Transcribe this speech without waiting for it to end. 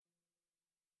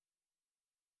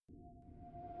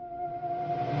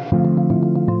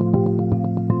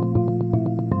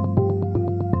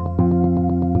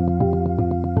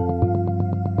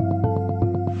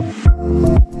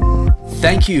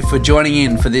Thank you for joining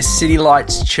in for this City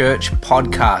Lights Church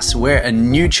podcast. We're a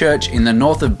new church in the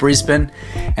north of Brisbane,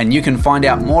 and you can find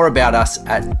out more about us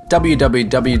at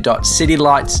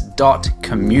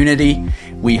www.citylights.community.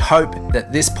 We hope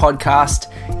that this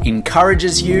podcast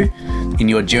encourages you in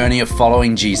your journey of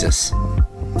following Jesus.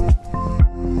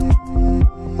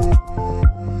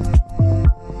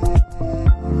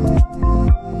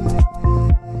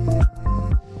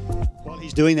 While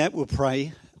he's doing that, we'll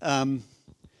pray.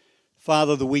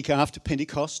 Father, the week after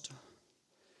Pentecost,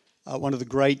 one of the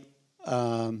great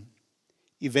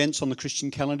events on the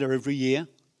Christian calendar every year,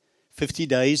 50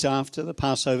 days after the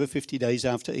Passover, 50 days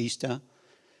after Easter,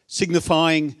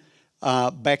 signifying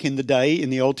back in the day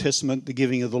in the Old Testament the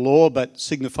giving of the law, but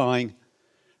signifying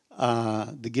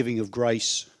the giving of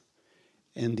grace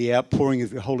and the outpouring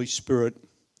of your Holy Spirit.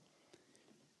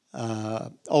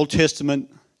 Old Testament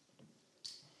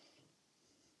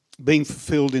being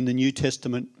fulfilled in the New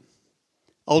Testament.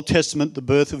 Old Testament, the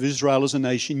birth of Israel as a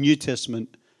nation. New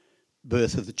Testament,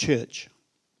 birth of the church.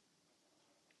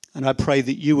 And I pray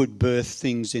that you would birth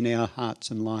things in our hearts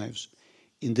and lives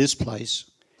in this place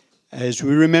as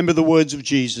we remember the words of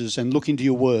Jesus and look into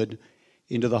your word,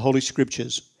 into the Holy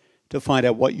Scriptures, to find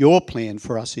out what your plan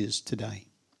for us is today.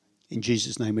 In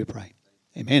Jesus' name we pray.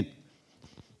 Amen.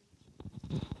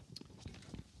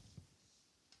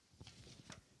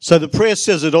 So the prayer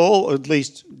says it all, or at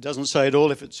least doesn't say it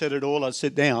all. If it said it all, I'd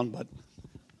sit down. But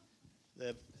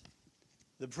the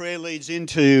prayer leads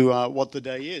into what the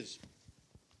day is.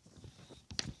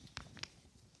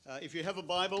 If you have a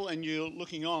Bible and you're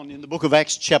looking on in the book of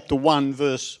Acts chapter 1,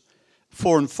 verse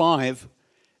 4 and 5,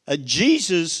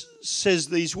 Jesus says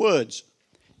these words.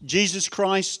 Jesus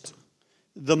Christ,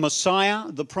 the Messiah,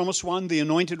 the promised one, the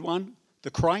anointed one, the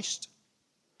Christ,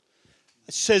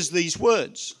 says these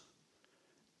words.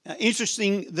 Now,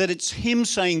 interesting that it's him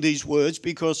saying these words,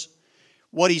 because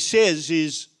what he says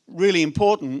is really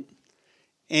important,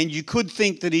 and you could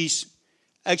think that he's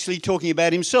actually talking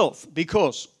about himself,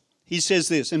 because he says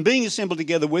this, and being assembled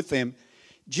together with them,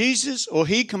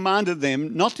 he commanded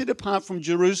them not to depart from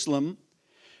Jerusalem,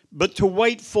 but to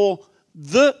wait for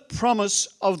the promise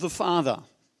of the Father.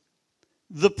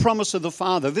 The promise of the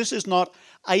Father. This is not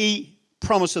a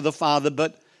promise of the Father,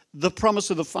 but the promise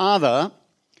of the Father,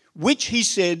 which he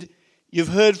said, you've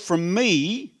heard from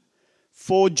me,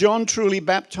 for John truly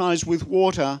baptized with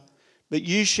water, but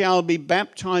you shall be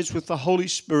baptized with the Holy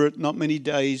Spirit not many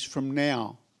days from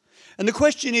now. And the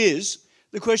question is,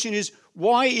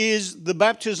 why is the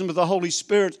baptism of the Holy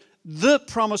Spirit the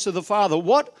promise of the Father?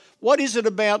 What is it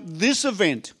about this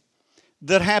event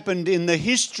that happened in the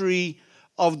history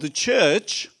of the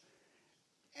church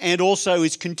and also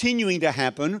is continuing to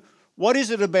happen? What is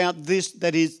it about this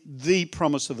that is the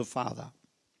promise of the Father?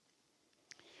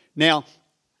 Now,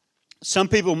 some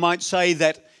people might say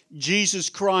that Jesus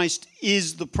Christ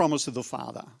is the promise of the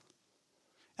Father.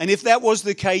 And if that was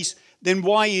the case, then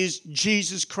why is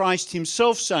Jesus Christ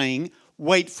himself saying,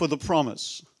 wait for the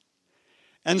promise?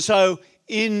 And so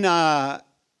in the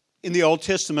Old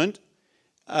Testament,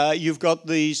 you've got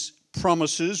these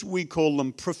promises. We call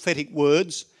them prophetic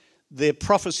words. They're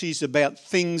prophecies about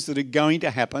things that are going to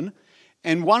happen.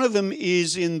 And one of them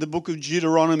is in the book of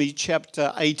Deuteronomy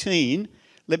chapter 18.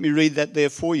 Let me read that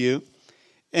there for you.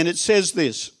 And it says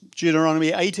this,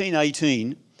 Deuteronomy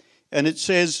 18:18, and it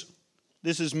says,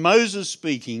 this is Moses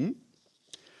speaking,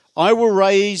 I will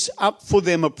raise up for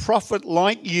them a prophet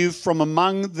like you from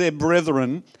among their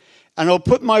brethren, and I'll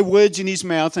put my words in his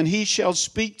mouth, and he shall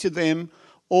speak to them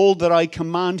all that I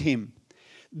command him.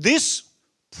 This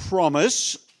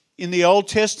promise in the Old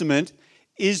Testament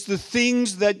is the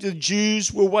things that the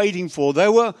Jews were waiting for. They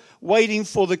were waiting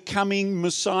for the coming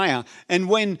Messiah. And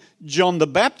when John the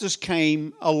Baptist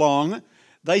came along,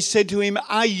 they said to him,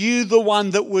 are you the one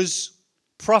that was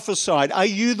prophesied? Are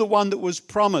you the one that was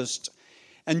promised?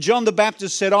 And John the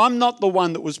Baptist said, I'm not the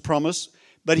one that was promised,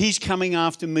 but he's coming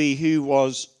after me, who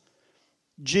was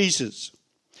Jesus.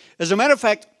 As a matter of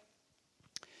fact,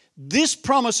 this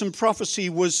promise and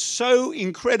prophecy was so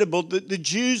incredible that the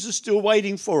Jews are still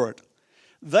waiting for it.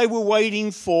 They were waiting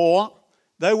for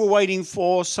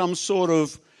some sort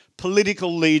of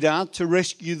political leader to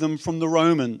rescue them from the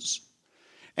Romans.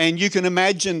 And you can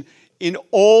imagine in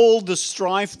all the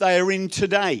strife they are in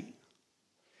today,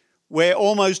 where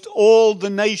almost all the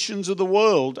nations of the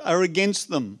world are against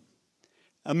them.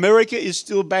 America is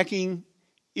still backing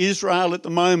Israel at the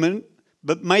moment,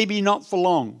 but maybe not for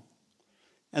long.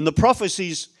 And the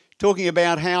prophecies talking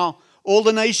about how all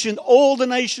the nations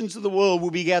of the world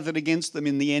will be gathered against them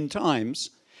in the end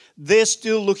times. They're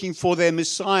still looking for their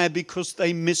Messiah because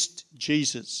they missed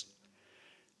Jesus.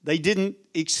 They didn't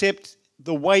accept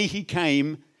the way he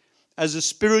came as a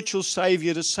spiritual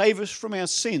saviour to save us from our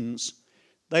sins,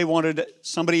 they wanted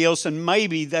somebody else, and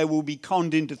maybe they will be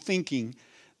conned into thinking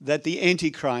that the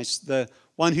Antichrist, the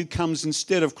one who comes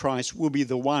instead of Christ, will be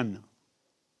the one.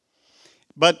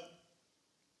 But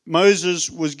Moses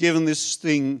was given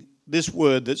this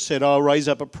word that said, I'll raise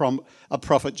up a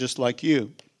prophet just like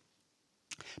you.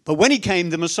 But when he came,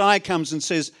 the Messiah comes and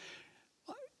says,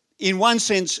 in one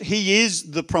sense, he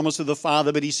is the promise of the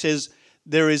Father, but he says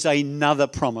there is another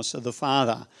promise of the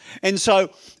Father. And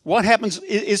so what happens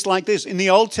is like this. In the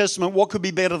Old Testament, what could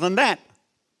be better than that?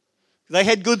 They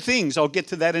had good things. I'll get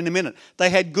to that in a minute. They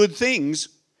had good things.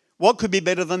 What could be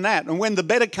better than that? And when the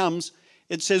better comes,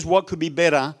 it says what could be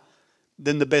better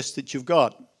than the best that you've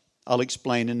got. I'll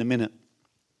explain in a minute.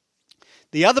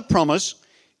 The other promise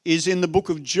is in the book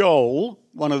of Joel,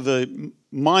 one of the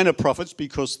minor prophets,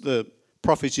 because the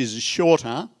prophecy is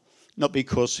shorter, not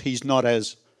because he's not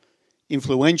as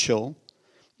influential.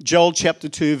 Joel chapter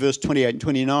 2, verse 28 and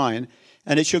 29.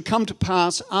 And it shall come to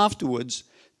pass afterwards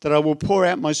that I will pour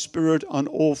out my spirit on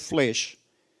all flesh.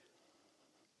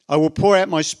 I will pour out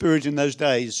my spirit in those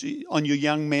days on your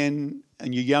young men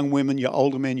and your young women, your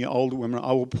older men, your older women.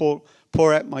 I will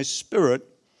pour out my spirit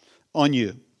on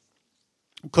you.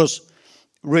 Because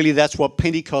really that's what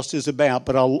Pentecost is about,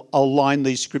 but I'll line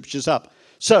these scriptures up.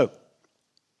 So,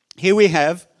 here we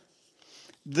have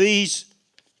these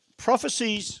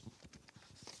prophecies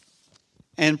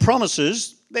and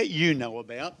promises that you know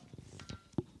about.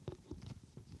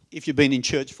 If you've been in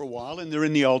church for a while, and they're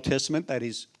in the Old Testament, that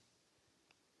is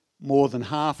more than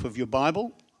half of your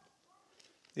Bible,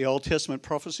 the Old Testament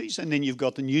prophecies. And then you've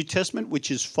got the New Testament,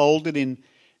 which is folded in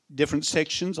different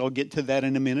sections. I'll get to that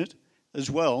in a minute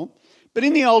as well. But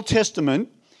in the Old Testament,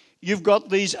 you've got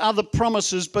these other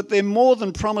promises, but they're more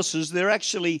than promises. They're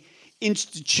actually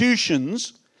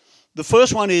institutions. The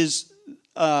first one is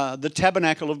the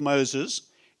tabernacle of Moses.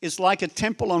 It's like a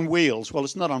temple on wheels. Well,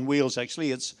 it's not on wheels,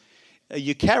 actually. It's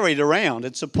you carry it around.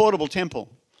 It's a portable temple.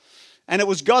 And it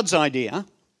was God's idea.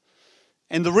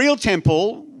 And the real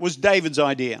temple was David's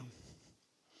idea.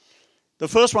 The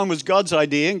first one was God's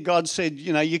idea, and God said,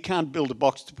 you can't build a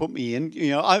box to put me in.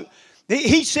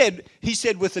 He said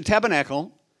with the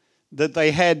tabernacle that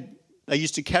they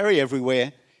used to carry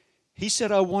everywhere, he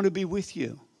said, I want to be with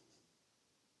you.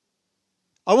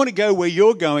 I want to go where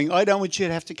you're going. I don't want you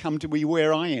to have to come to be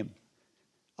where I am.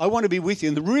 I want to be with you.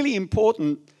 And the really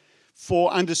important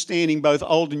for understanding both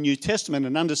Old and New Testament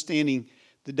and understanding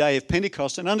the day of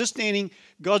Pentecost and understanding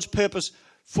God's purpose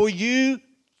for you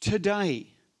today,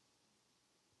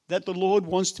 that the Lord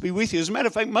wants to be with you. As a matter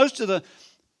of fact, most of the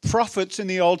prophets in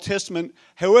the Old Testament,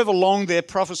 however long their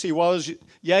prophecy was,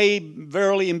 yea,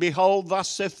 verily, and behold, thus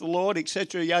saith the Lord,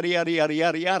 etc., yada, yada, yada,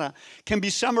 yada, yada, can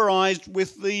be summarized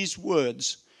with these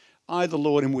words, I, the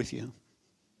Lord, am with you.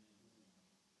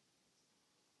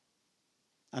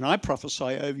 And I prophesy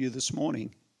over you this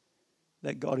morning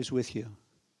that God is with you.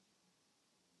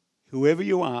 Whoever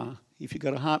you are, if you've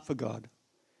got a heart for God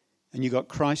and you've got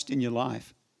Christ in your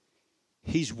life,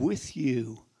 He's with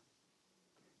you.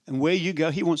 And where you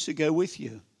go, He wants to go with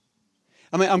you.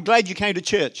 I mean, I'm glad you came to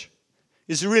church.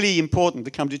 It's really important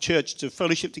to come to church, to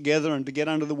fellowship together and to get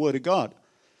under the Word of God.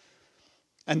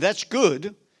 And that's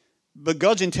good, but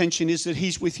God's intention is that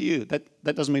He's with you.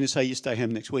 That doesn't mean to say you stay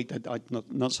home next week. I'm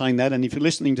not saying that. And if you're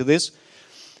listening to this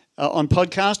on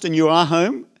podcast and you are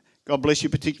home, God bless you,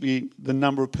 particularly the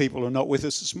number of people who are not with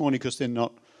us this morning because they're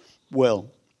not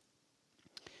well.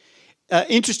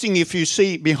 Interesting, if you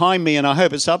see behind me, and I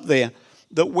hope it's up there,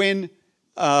 that when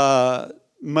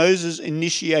Moses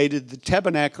initiated the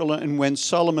tabernacle and when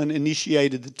Solomon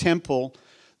initiated the temple,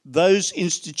 those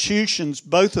institutions,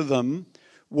 both of them,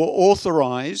 were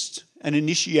authorized and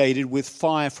initiated with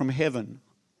fire from heaven.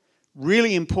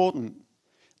 Really important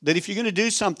that if you're going to do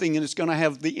something and it's going to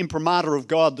have the imprimatur of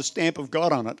God, the stamp of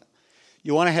God on it,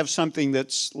 you want to have something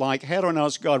that's like, how do I know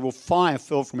it's God? Well, fire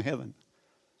fell from heaven.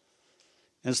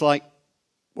 And it's like,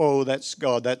 whoa, that's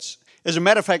God. As a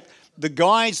matter of fact, there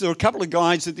were a couple of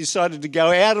guides that decided to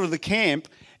go out of the camp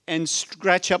and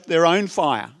scratch up their own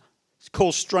fire. It's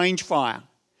called strange fire.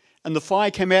 And the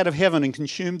fire came out of heaven and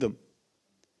consumed them.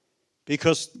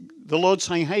 Because the Lord's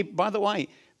saying, hey, by the way,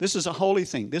 this is a holy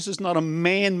thing. This is not a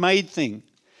man-made thing.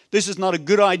 This is not a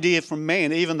good idea from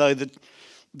man, even though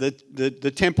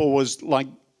the temple was like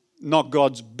not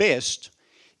God's best,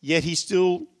 yet He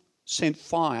still sent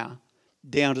fire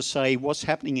down to say, what's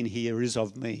happening in here is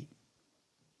of me.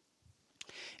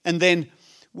 And then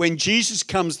when Jesus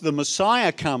comes, the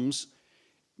Messiah comes,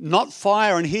 not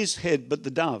fire on His head, but the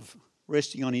dove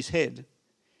resting on His head.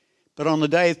 But on the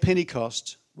day of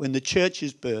Pentecost, when the church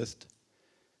is birthed,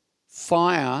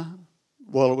 fire,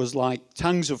 well, it was like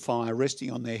tongues of fire resting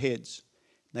on their heads.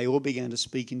 They all began to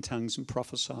speak in tongues and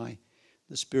prophesy.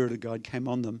 The Spirit of God came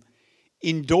on them,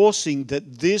 endorsing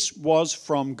that this was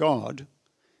from God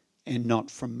and not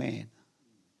from man.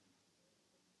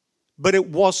 But it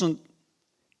wasn't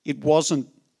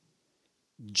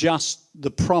just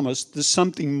the promise. There's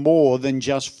something more than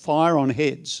just fire on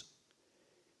heads.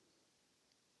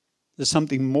 There's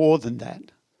something more than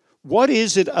that. What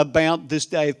is it about this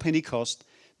day of Pentecost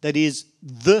that is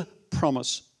the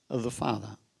promise of the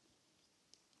Father?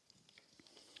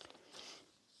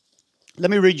 Let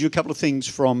me read you a couple of things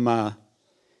from the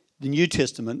New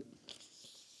Testament.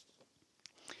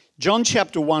 John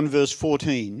chapter 1 verse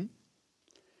 14.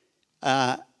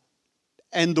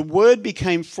 And the Word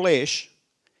became flesh,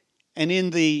 and in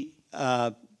the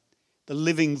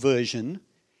Living Version,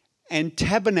 and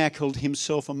tabernacled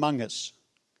himself among us.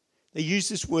 They use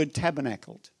this word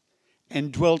tabernacled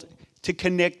and dwelt to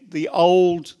connect the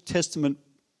Old Testament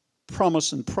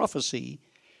promise and prophecy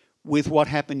with what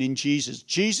happened in Jesus.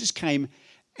 Jesus came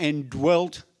and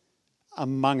dwelt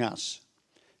among us.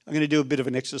 I'm going to do a bit of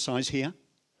an exercise here.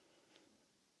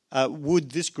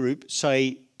 Would this group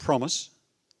say promise,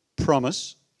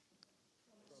 promise,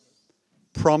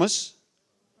 promise?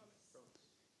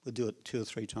 We'll do it 2 or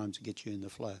 3 times to get you in the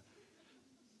flow.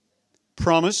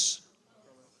 Promise,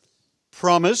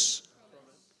 promise,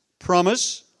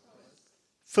 promise,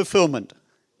 fulfillment,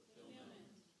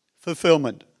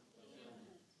 fulfillment,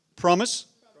 promise,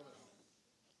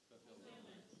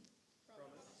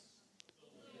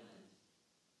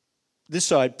 this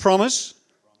side, promise,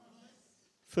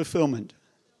 fulfillment.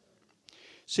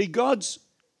 See, God's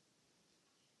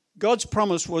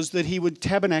promise was that he would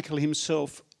tabernacle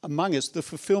himself among us. The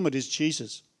fulfillment is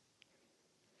Jesus.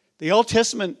 The Old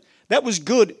Testament, that was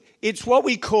good. It's what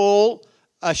we call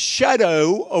a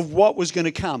shadow of what was going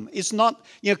to come. It's not,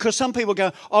 because some people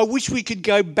go, I wish we could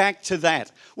go back to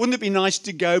that. Wouldn't it be nice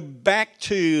to go back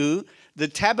to the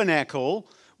tabernacle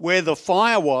where the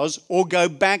fire was, or go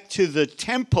back to the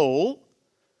temple?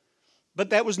 But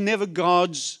that was never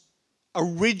God's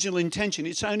original intention.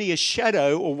 It's only a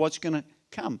shadow of what's going to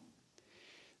come.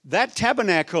 That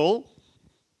tabernacle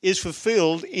is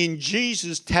fulfilled in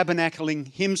Jesus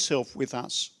tabernacling himself with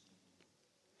us.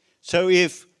 So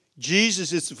if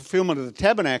Jesus is the fulfillment of the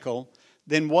tabernacle,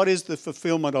 then what is the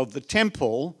fulfillment of the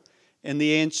temple? And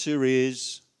the answer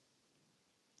is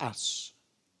us.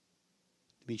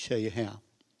 Let me show you how.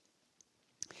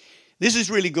 This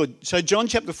is really good. So John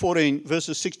chapter 14,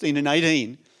 verses 16 and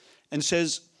 18, and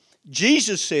says,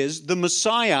 Jesus says, the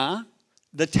Messiah,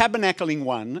 the tabernacling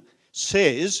one,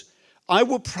 says, I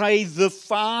will pray the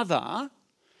Father,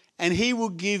 and he will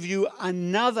give you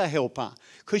another helper.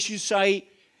 Because you say,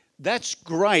 that's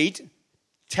great.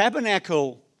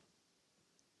 Tabernacle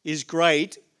is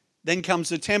great. Then comes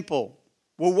the temple.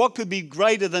 Well, what could be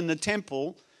greater than the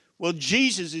temple? Well,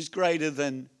 Jesus is greater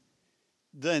than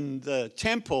the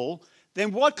temple.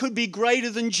 Then what could be greater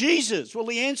than Jesus? Well,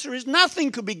 the answer is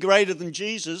nothing could be greater than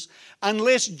Jesus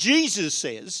unless Jesus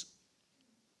says,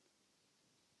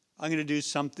 I'm going to do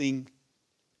something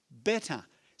better.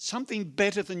 Something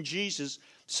better than Jesus.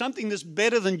 Something that's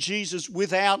better than Jesus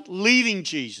without leaving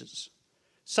Jesus.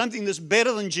 Something that's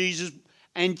better than Jesus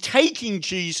and taking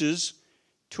Jesus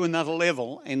to another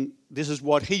level. And this is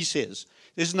what he says.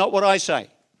 This is not what I say.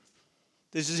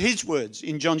 This is his words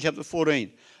in John chapter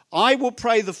 14. I will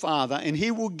pray the Father, and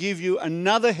he will give you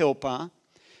another helper,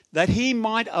 that he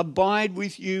might abide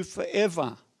with you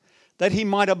forever. That he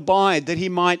might abide, that he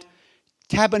might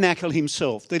tabernacle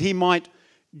himself, that he might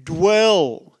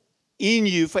dwell in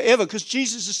you forever. Because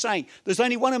Jesus is saying, there's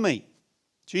only one of me.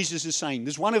 Jesus is saying,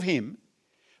 there's one of him.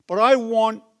 But I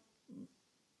want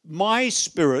my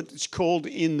spirit, it's called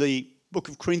in the book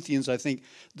of Corinthians, I think,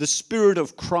 the Spirit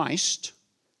of Christ,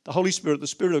 the Holy Spirit, the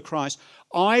Spirit of Christ.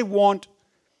 I want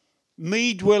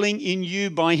me dwelling in you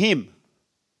by him.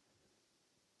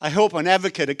 A helper, an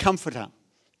advocate, a comforter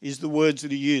is the words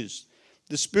that he used.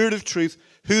 The Spirit of truth,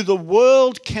 who the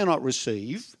world cannot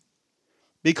receive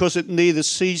because it neither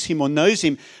sees him or knows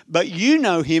him, but you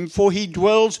know him, for he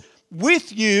dwells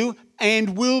with you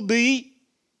and will be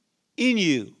in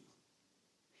you.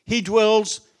 He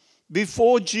dwells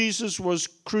before Jesus was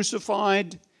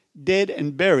crucified, dead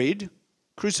and buried,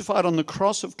 crucified on the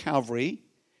cross of Calvary,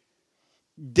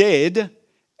 dead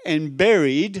and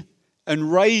buried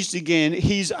and raised again.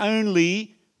 He's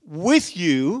only with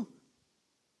you.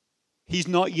 He's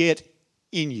not yet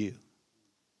in you.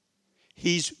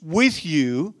 He's with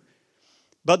you,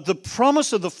 but the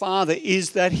promise of the Father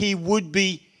is that he would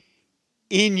be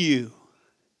in you.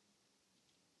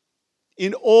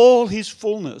 In all his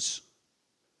fullness,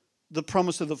 the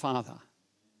promise of the Father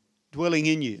dwelling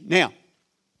in you. Now,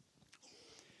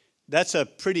 that's a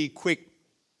pretty quick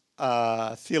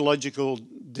theological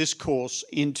discourse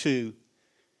into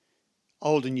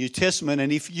Old and New Testament.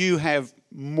 And if you have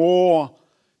more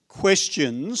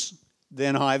questions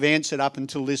than I've answered up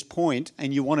until this point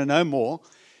and you want to know more,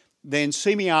 then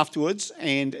see me afterwards,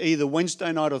 and either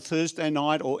Wednesday night or Thursday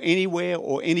night or anywhere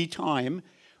or any time,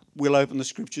 we'll open the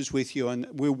scriptures with you and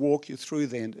we'll walk you through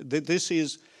then. This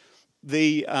is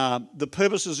the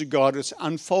purposes of God. It's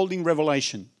unfolding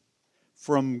revelation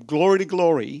from glory to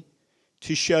glory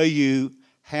to show you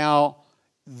how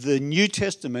the New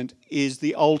Testament is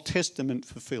the Old Testament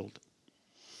fulfilled.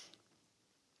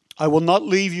 I will not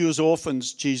leave you as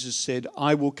orphans, Jesus said.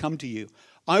 I will come to you.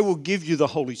 I will give you the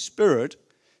Holy Spirit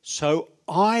so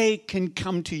I can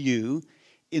come to you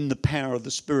in the power of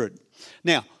the Spirit.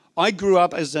 Now, I grew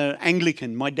up as an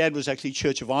Anglican. My dad was actually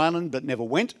Church of Ireland but never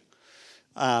went.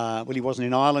 Well, he wasn't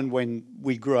in Ireland when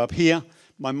we grew up here.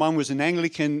 My mum was an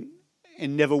Anglican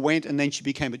and never went, and then she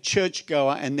became a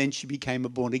churchgoer, and then she became a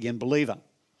born-again believer.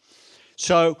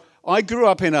 So I grew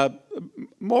up in a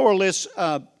more or less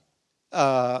a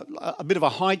bit of a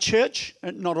high church,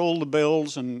 not all the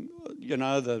bells and,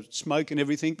 the smoke and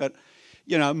everything, but,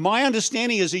 my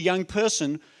understanding as a young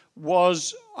person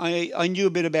was I knew a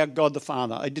bit about God the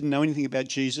Father. I didn't know anything about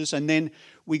Jesus. And then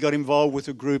we got involved with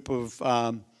a group of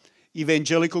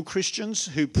evangelical Christians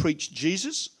who preached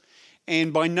Jesus.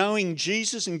 And by knowing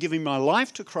Jesus and giving my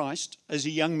life to Christ as a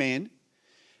young man,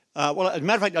 as a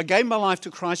matter of fact, I gave my life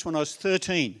to Christ when I was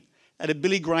 13 at a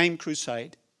Billy Graham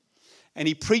crusade. And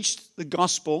he preached the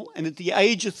gospel. And at the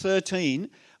age of 13,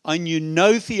 I knew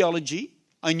no theology.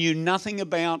 I knew nothing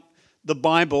about the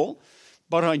Bible.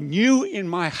 But I knew in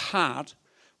my heart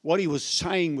what he was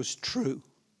saying was true.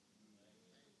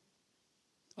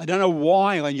 I don't know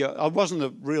why. I wasn't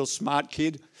a real smart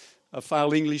kid. I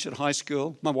failed English at high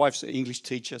school. My wife's an English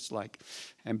teacher. It's like,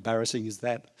 embarrassing is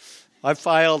that? I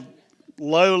failed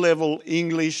low-level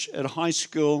English at high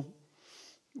school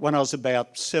when I was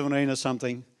about 17 or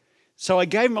something. So I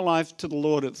gave my life to the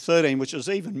Lord at 13, which was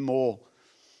even more,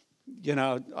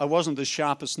 I wasn't the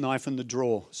sharpest knife in the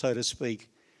drawer, so to speak.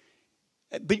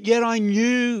 But yet I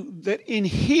knew that in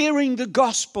hearing the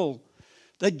gospel,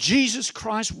 that Jesus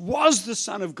Christ was the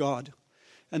Son of God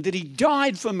and that he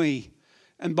died for me.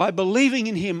 And by believing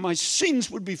in him, my sins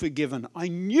would be forgiven. I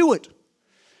knew it.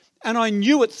 And I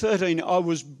knew at 13 I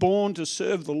was born to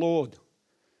serve the Lord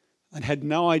and had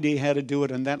no idea how to do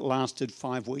it. And that lasted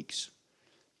 5 weeks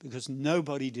because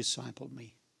nobody discipled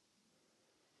me.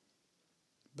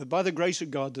 But by the grace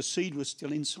of God, the seed was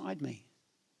still inside me.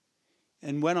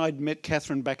 And when I'd met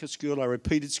Catherine back at school, I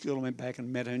repeated school and went back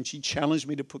and met her. And she challenged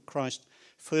me to put Christ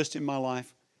first in my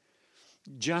life.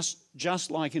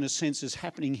 Just like in a sense is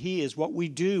happening here is what we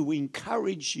do. We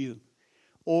encourage you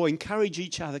or encourage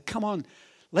each other. Come on,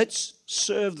 let's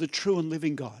serve the true and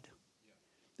living God.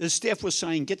 As Steph was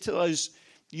saying, get to those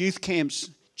youth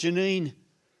camps. Janine,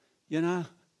 I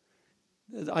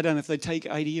don't know if they take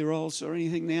 80-year-olds or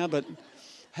anything now, but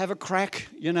have a crack,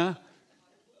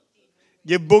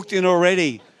 You're booked in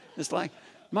already. It's like,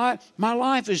 my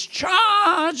life is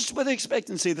charged with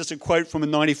expectancy. That's a quote from a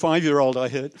 95-year-old I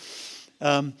heard.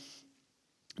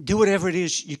 Do whatever it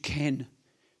is you can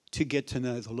to get to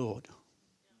know the Lord.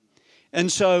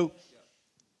 And so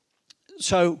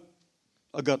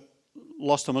I got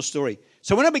lost on my story.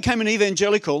 So when I became an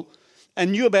evangelical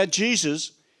and knew about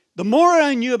Jesus, the more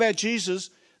I knew about Jesus,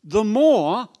 the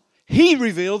more he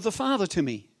revealed the Father to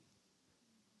me.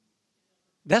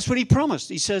 That's what he promised.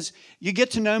 He says, you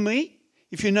get to know me.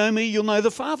 If you know me, you'll know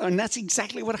the Father. And that's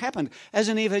exactly what happened as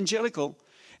an evangelical.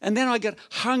 And then I got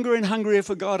hungrier and hungrier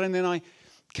for God. And then I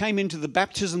came into the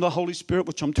baptism of the Holy Spirit,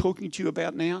 which I'm talking to you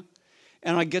about now.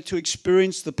 And I get to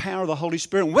experience the power of the Holy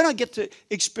Spirit. And when I get to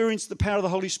experience the power of the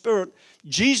Holy Spirit,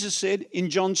 Jesus said in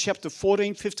John chapter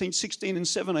 14, 15, 16, and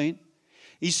 17,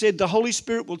 he said, the Holy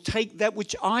Spirit will take that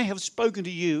which I have spoken to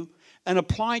you and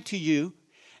apply to you.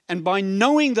 And by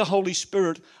knowing the Holy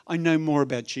Spirit, I know more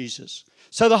about Jesus.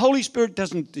 So the Holy Spirit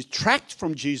doesn't detract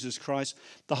from Jesus Christ.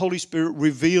 The Holy Spirit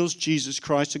reveals Jesus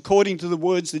Christ according to the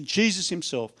words that Jesus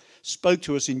himself spoke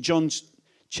to us in John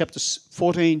chapter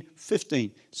 14,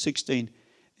 15, 16,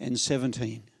 and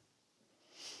 17.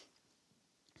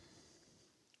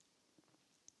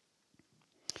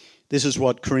 This is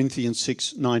what Corinthians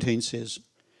 6:19 says.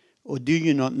 Or do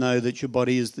you not know that your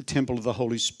body is the temple of the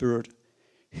Holy Spirit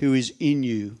who is in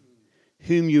you,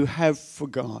 whom you have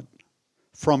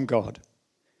from God,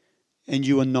 and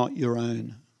you are not your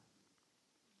own?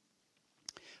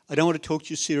 I don't want to talk to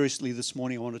you seriously this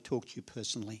morning. I want to talk to you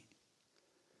personally.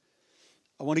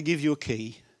 I want to give you a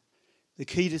key The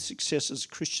key to success as a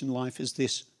Christian life is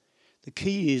this. The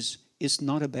key is it's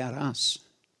not about us.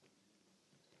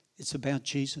 It's about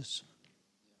Jesus.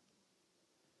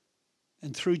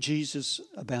 And through Jesus,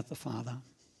 about the Father,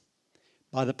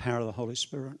 by the power of the Holy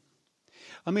Spirit.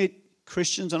 I meet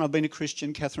Christians, and I've been a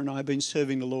Christian. Catherine and I have been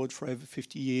serving the Lord for over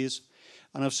 50 years.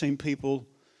 And I've seen people,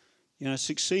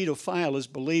 succeed or fail as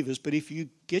believers. But if you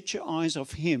get your eyes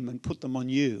off Him and put them on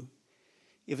you,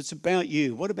 if it's about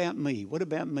you, what about me? What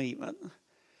about me?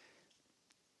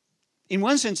 In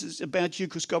one sense, it's about you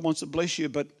because God wants to bless you,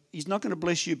 but He's not going to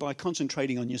bless you by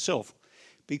concentrating on yourself,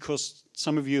 because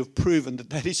some of you have proven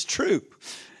that is true.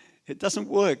 It doesn't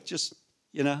work. Just,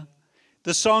 The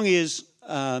song is,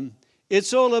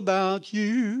 it's all about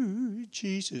you,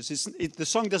 Jesus. The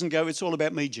song doesn't go, it's all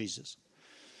about me, Jesus.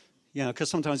 Because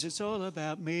sometimes it's all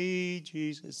about me,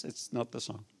 Jesus. It's not the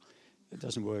song. It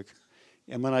doesn't work.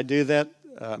 And when I do that,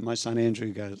 my son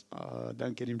Andrew goes, oh,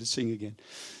 don't get him to sing again.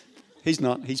 He's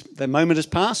not. The moment has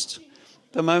passed.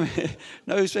 The moment,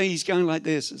 no, he's going like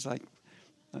this. It's like,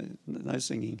 no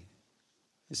singing.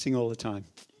 I sing all the time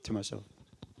to myself.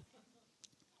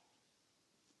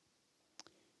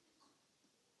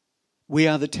 We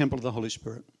are the temple of the Holy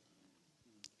Spirit,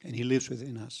 and He lives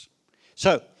within us.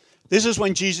 So, this is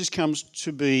when Jesus comes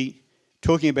to be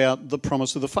talking about the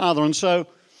promise of the Father. And so,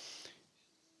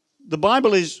 the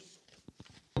Bible is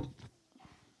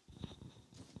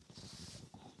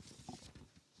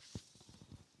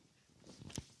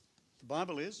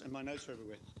and my notes are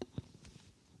everywhere.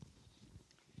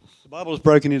 The Bible is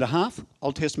broken into half,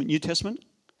 Old Testament, New Testament.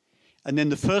 And then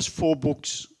the first 4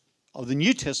 books of the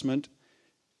New Testament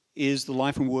is the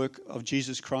life and work of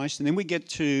Jesus Christ. And then we get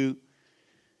to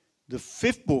the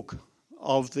 5th book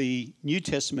of the New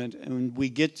Testament, and we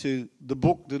get to the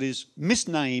book that is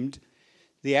misnamed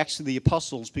the Acts of the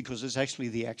Apostles, because it's actually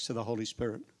the Acts of the Holy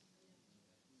Spirit.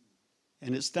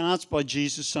 And it starts by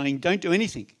Jesus saying, don't do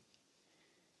anything.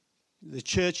 The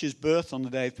church is birthed on the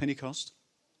day of Pentecost.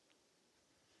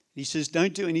 He says,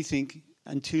 don't do anything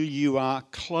until you are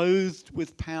clothed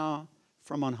with power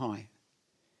from on high,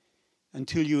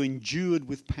 until you're endued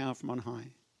with power from on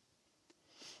high.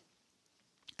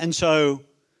 And so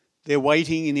they're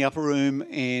waiting in the upper room,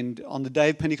 and on the day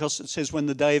of Pentecost, it says when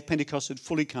the day of Pentecost had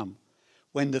fully come,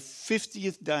 when the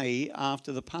 50th day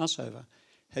after the Passover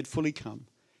had fully come,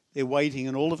 they're waiting,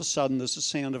 and all of a sudden there's the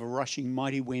sound of a rushing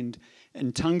mighty wind,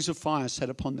 and tongues of fire sat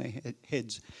upon their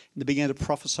heads, and they began to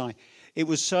prophesy. It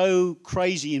was so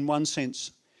crazy in one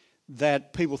sense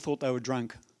that people thought they were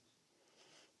drunk.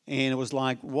 And it was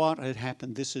like, what had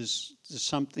happened? This is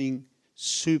something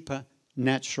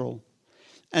supernatural.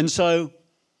 And so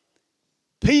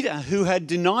Peter, who had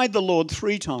denied the Lord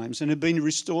 3 times and had been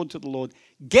restored to the Lord,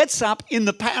 gets up in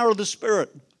the power of the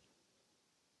Spirit.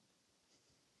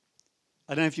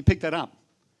 I don't know if you picked that up.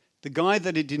 The guy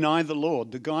that had denied the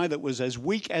Lord, the guy that was as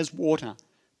weak as water,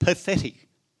 pathetic,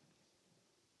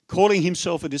 calling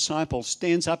himself a disciple,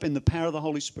 stands up in the power of the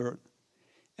Holy Spirit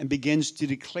and begins to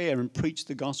declare and preach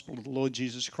the gospel of the Lord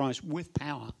Jesus Christ with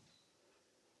power.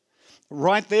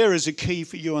 Right there is a key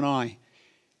for you and I.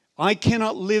 I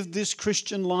cannot live this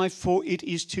Christian life, for it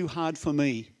is too hard for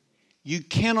me. You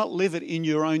cannot live it in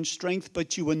your own strength,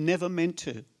 but you were never meant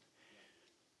to.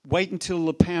 Wait until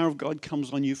the power of God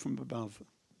comes on you from above.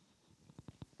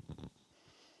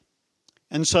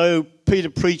 And so Peter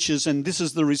preaches, and this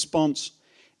is the response.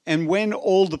 And when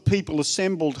all the people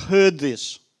assembled heard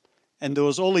this, and there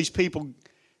was all these people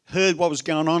heard what was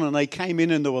going on, and they came in,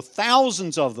 and there were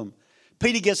thousands of them.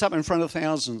 Peter gets up in front of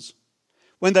thousands.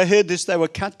 When they heard this, they were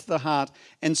cut to the heart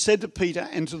and said to Peter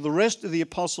and to the rest of the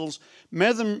apostles,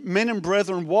 men and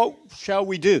brethren, what shall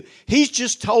we do? He's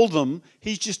just told them,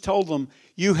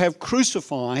 you have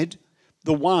crucified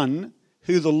the one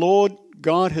who the Lord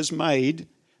God has made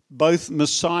both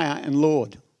Messiah and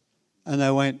Lord. And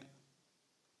they went,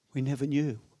 we never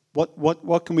knew.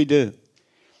 What can we do?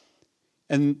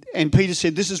 And Peter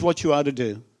said, this is what you are to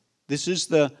do. This is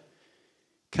the,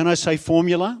 can I say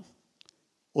formula?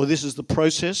 Or this is the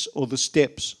process or the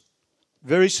steps.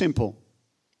 Very simple.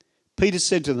 Peter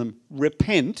said to them,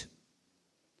 repent,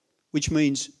 which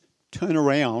means turn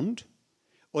around,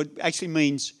 or it actually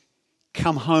means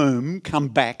come home, come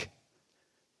back.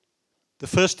 The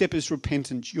first step is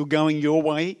repentance. You're going your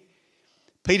way.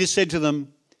 Peter said to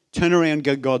them, turn around,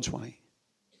 go God's way.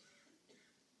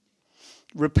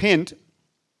 Repent,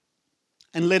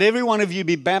 and let every one of you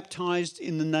be baptized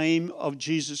in the name of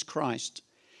Jesus Christ.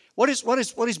 What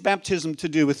is baptism to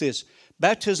do with this?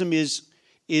 Baptism is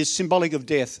symbolic of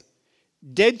death.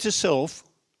 Dead to self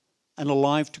and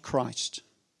alive to Christ.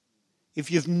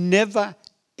 If you've never,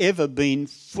 ever been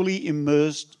fully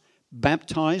immersed,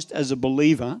 baptized as a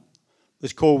believer,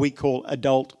 we call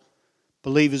adult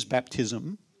believers'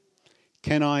 baptism,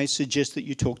 can I suggest that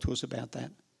you talk to us about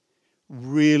that?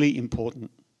 Really important.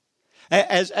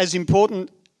 As important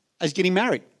as getting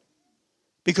married,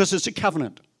 because it's a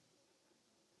covenant.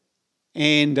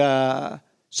 And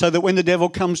so that when the devil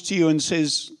comes to you and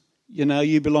says, you know,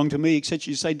 you belong to me,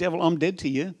 etc., you say, devil, I'm dead to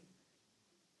you.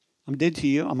 I'm dead to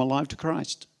you. I'm alive to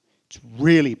Christ. It's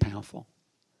really powerful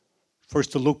for us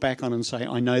to look back on and say,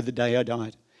 I know the day I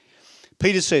died.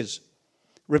 Peter says,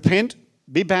 repent,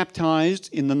 be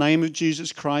baptized in the name of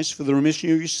Jesus Christ for the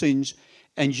remission of your sins,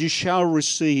 and you shall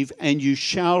receive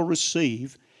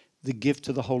the gift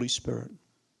of the Holy Spirit.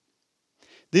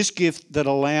 This gift that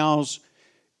allows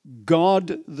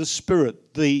God the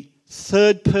Spirit, the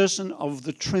third person of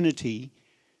the Trinity,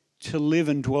 to live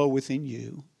and dwell within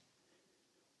you,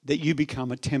 that you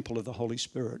become a temple of the Holy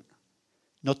Spirit,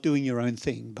 not doing your own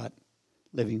thing, but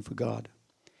living for God.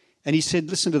 And he said,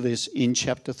 listen to this in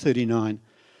chapter 39,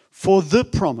 for the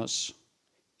promise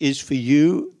is for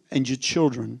you and your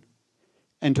children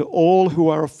and to all who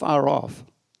are afar off,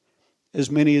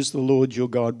 as many as the Lord your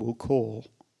God will call.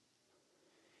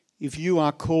 If you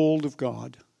are called of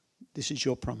God, this is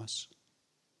your promise.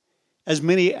 As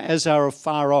many as are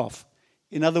afar off.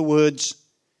 In other words,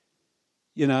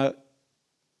 you know,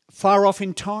 far off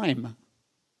in time.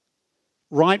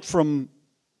 Right from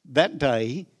that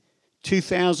day,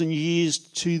 2,000 years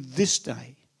to this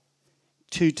day,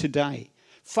 to today.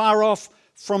 Far off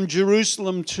from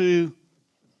Jerusalem to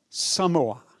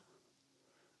Samoa,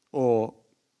 or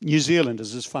New Zealand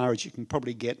is as far as you can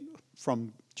probably get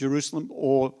from Jerusalem,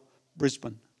 or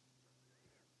Brisbane.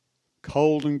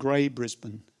 Cold and grey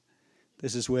Brisbane.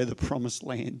 This is where the promise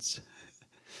lands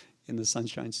in the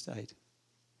Sunshine State.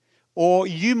 Or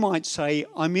you might say,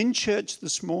 I'm in church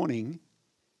this morning,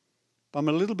 but I'm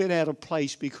a little bit out of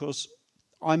place because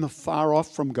I'm far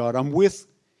off from God.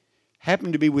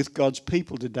 Happen to be with God's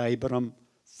people today, but I'm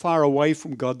far away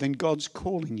from God. Then God's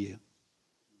calling you.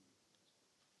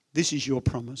 This is your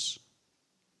promise.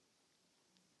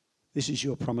 This is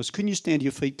your promise. Can you stand to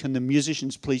your feet? Can the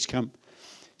musicians please come?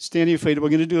 Stand to your feet. We're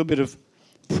going to do a bit of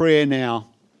prayer now.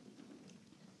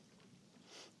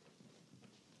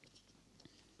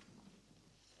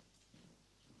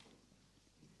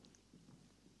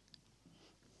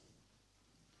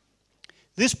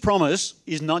 This promise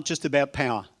is not just about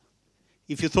power.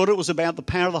 If you thought it was about the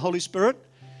power of the Holy Spirit,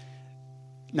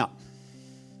 no.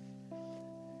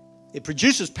 It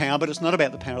produces power, but it's not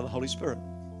about the power of the Holy Spirit.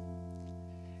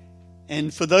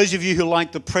 And for those of you who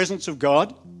like the presence of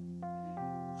God,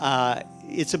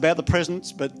 it's about the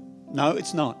presence, but no,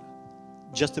 it's not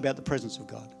just about the presence of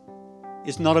God.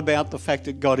 It's not about the fact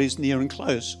that God is near and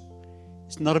close.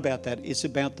 It's not about that. It's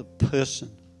about the person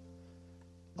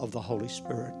of the Holy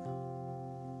Spirit.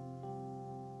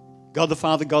 God the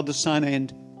Father, God the Son,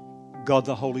 and God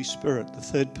the Holy Spirit, the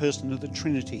third person of the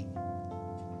Trinity,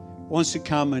 wants to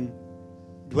come and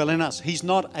dwell in us. He's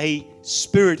not a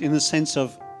spirit in the sense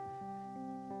of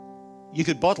you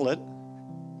could bottle it.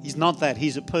 He's not that.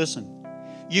 He's a person.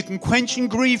 You can quench and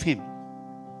grieve him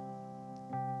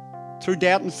through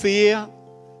doubt and fear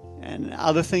and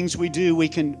other things we do. We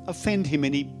can offend him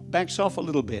and he backs off a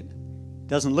little bit.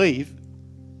 Doesn't leave.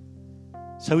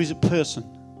 So he's a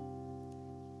person.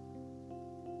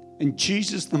 And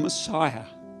Jesus the Messiah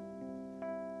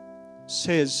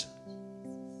says,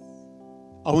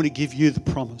 I want to give you the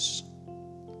promise.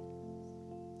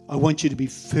 I want you to be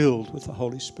filled with the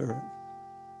Holy Spirit.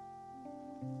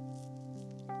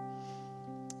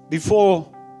 Before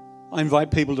I invite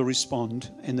people to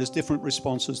respond, and there's different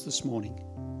responses this morning,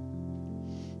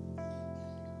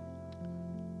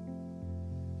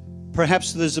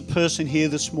 perhaps there's a person here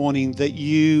this morning that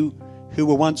you, who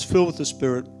were once filled with the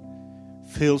Spirit,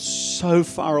 feel so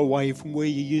far away from where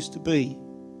you used to be.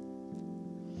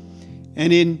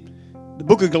 And in the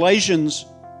book of Galatians,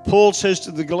 Paul says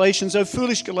to the Galatians, "O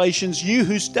foolish Galatians, you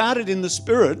who started in the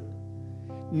Spirit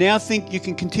now think you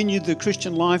can continue the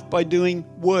Christian life by doing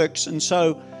works." And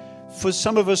so for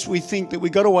some of us, we think that we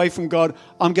got away from God.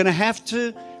 I'm going to have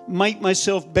to make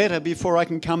myself better before I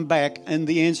can come back. And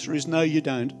the answer is no, you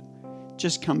don't.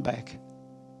 Just come back.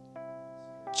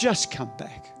 Just come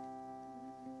back.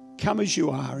 Come as you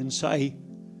are and say,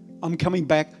 I'm coming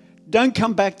back. Don't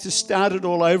come back to start it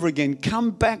all over again.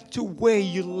 Come back to where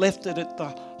you left it at the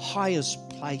highest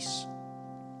place.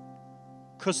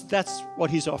 Because that's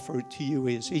what his offer to you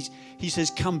is. He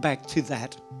says, come back to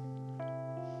that.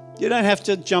 You don't have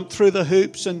to jump through the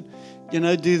hoops and,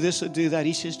 do this or do that.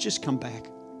 He says, just come back.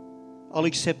 I'll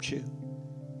accept you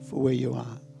for where you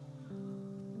are.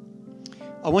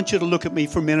 I want you to look at me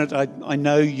for a minute. I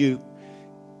know you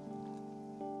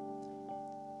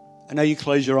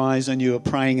close your eyes and you are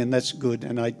praying, and that's good,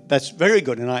 and that's very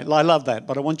good, and I love that,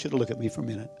 but I want you to look at me for a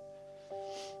minute.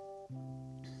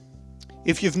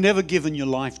 If you've never given your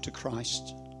life to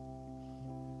Christ,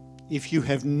 if you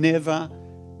have never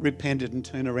repented and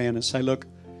turned around and say, look,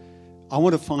 I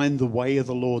want to find the way of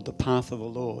the Lord, the path of the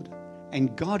Lord,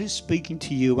 and God is speaking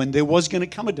to you, and there was going to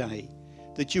come a day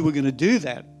that you were going to do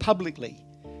that publicly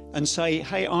and say,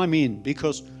 hey, I'm in,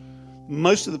 because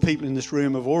most of the people in this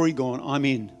room have already gone, I'm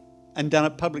in, and done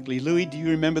it publicly. Louis, do you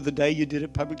remember the day you did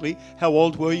it publicly? How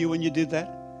old were you when you did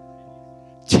that?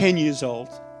 10 years old.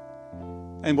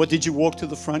 And what, did you walk to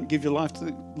the front, give your life to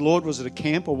the Lord? Was it a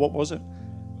camp or what was it?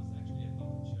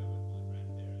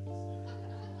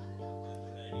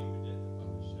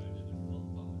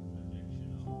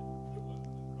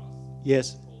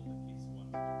 Yes.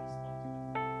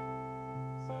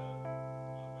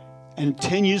 And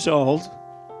 10 years old,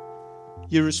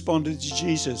 you responded to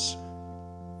Jesus.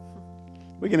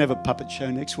 We're going to have a puppet show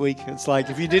next week. It's like,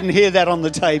 if you didn't hear that on the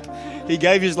tape, he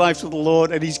gave his life to the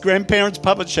Lord at his grandparents'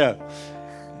 puppet show.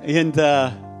 And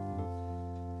at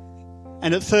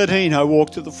 13, I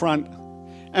walked to the front,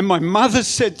 and my mother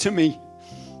said to me,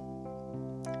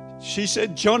 she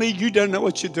said, Johnny, you don't know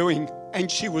what you're doing.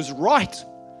 And she was right.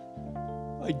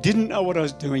 I didn't know what I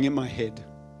was doing in my head,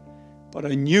 but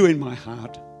I knew in my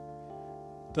heart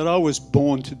that I was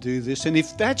born to do this. And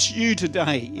if that's you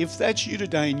today,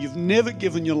 and you've never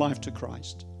given your life to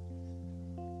Christ,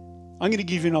 I'm going to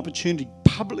give you an opportunity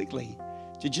publicly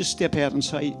to just step out and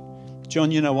say,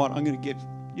 John, you know what?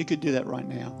 You could do that right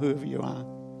now, whoever you are.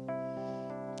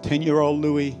 10-year-old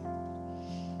Louis.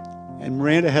 And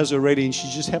Miranda has already, and she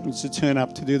just happens to turn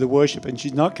up to do the worship. And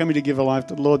she's not coming to give her life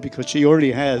to the Lord because she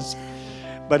already has.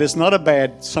 But it's not a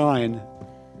bad sign.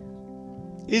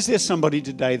 Is there somebody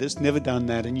today that's never done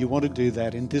that and you want to do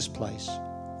that in this place?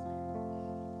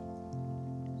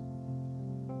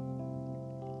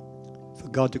 For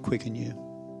God to quicken you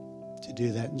to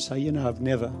do that and say, you know, I've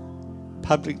never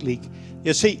publicly...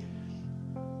 You see,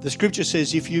 the scripture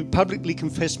says, if you publicly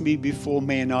confess me before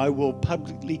men, I will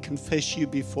publicly confess you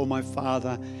before my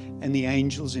Father and the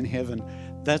angels in heaven.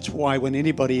 That's why when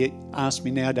anybody asks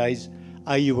me nowadays,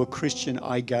 are you a Christian?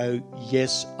 I go,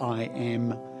 yes, I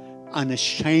am.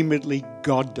 Unashamedly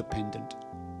God dependent,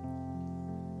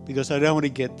 because I don't want to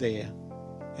get there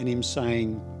and him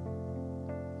saying,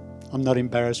 I'm not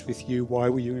embarrassed with you, why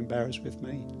were you embarrassed with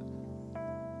me?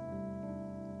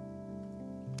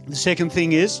 The second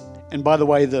thing is, and by the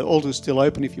way, the altar's still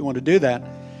open if you want to do that,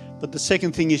 but the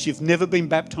second thing is, you've never been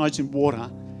baptized in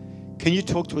water. Can you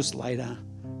talk to us later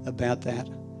about that?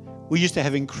 We used to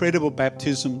have incredible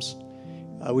baptisms.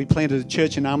 We planted a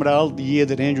church in Armidale the year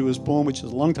that Andrew was born, which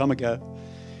was a long time ago.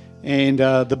 And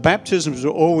the baptisms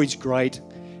were always great.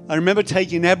 I remember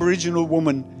taking an Aboriginal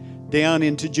woman down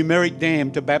into Jumeric Dam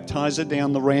to baptise her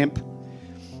down the ramp.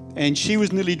 And she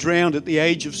was nearly drowned at the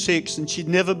age of 6, and she'd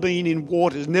never been in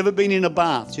water, never been in a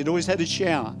bath. She'd always had a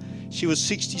shower. She was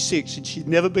 66, and she'd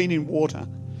never been in water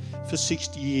for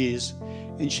 60 years.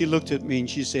 And she looked at me and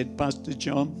she said, Pastor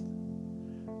John,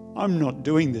 I'm not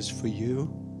doing this for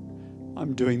you.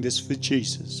 I'm doing this for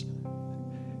Jesus.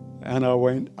 And I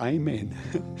went, amen.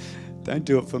 Don't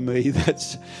do it for me.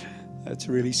 That's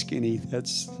really skinny.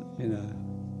 That's, you know,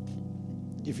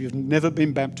 if you've never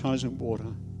been baptized in water,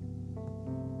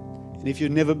 and if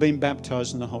you've never been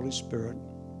baptized in the Holy Spirit,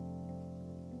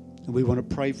 and we want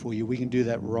to pray for you, we can do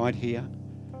that right here,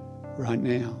 right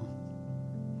now.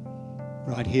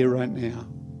 Right here, right now.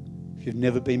 If you've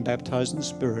never been baptized in the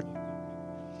Spirit,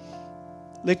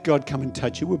 let God come and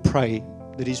touch you. We'll pray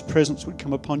that his presence would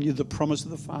come upon you, the promise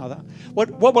of the Father.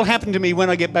 What will happen to me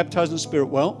when I get baptized in the Spirit?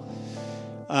 Well,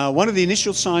 one of the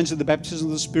initial signs of the baptism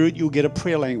of the Spirit, you'll get a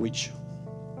prayer language,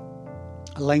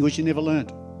 a language you never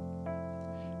learned.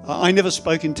 I never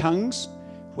spoke in tongues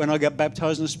when I got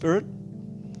baptized in the Spirit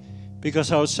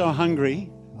because I was so hungry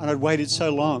and I'd waited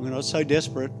so long and I was so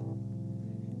desperate.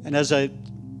 And as a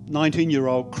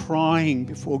 19-year-old crying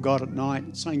before God at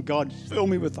night, saying, God, fill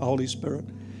me with the Holy Spirit,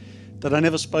 that I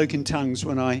never spoke in tongues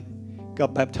when I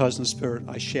got baptized in the Spirit.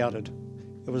 I shouted.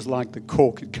 It was like the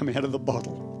cork had come out of the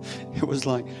bottle. It was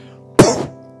like, poof.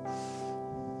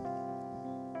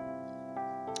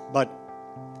 But,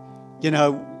 you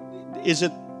know, is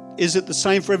it the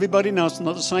same for everybody? No, it's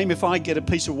not the same. If I get a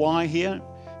piece of wire here,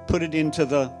 put it into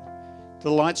the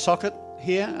light socket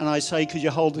here, and I say, could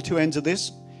you hold the two ends of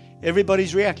this?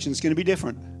 Everybody's reaction is going to be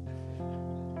different.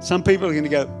 Some people are going to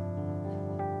go.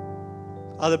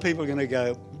 Other people are going to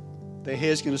go. Their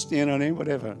hair's going to stand on end,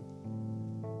 whatever.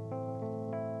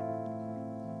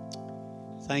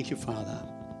 Thank you, Father.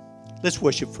 Let's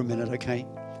worship for a minute, okay?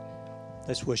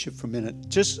 Let's worship for a minute.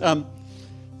 Just, you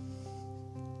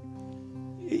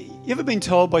ever been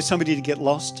told by somebody to get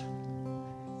lost?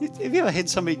 Have you ever had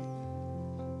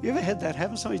that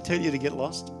happen? Somebody tell you to get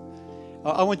lost?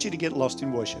 I want you to get lost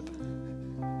in worship.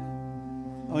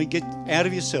 I mean, get out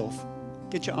of yourself.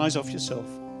 Get your eyes off yourself.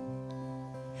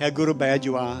 How good or bad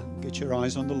you are, get your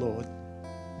eyes on the Lord.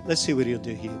 Let's see what He'll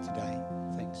do here today.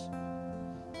 Thanks.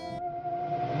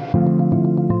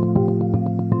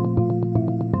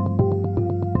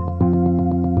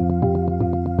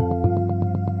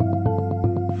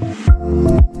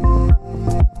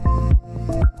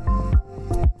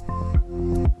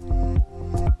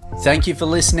 Thank you for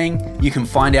listening. You can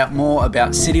find out more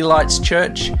about City Lights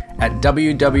Church at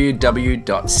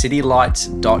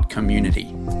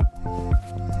www.citylights.community.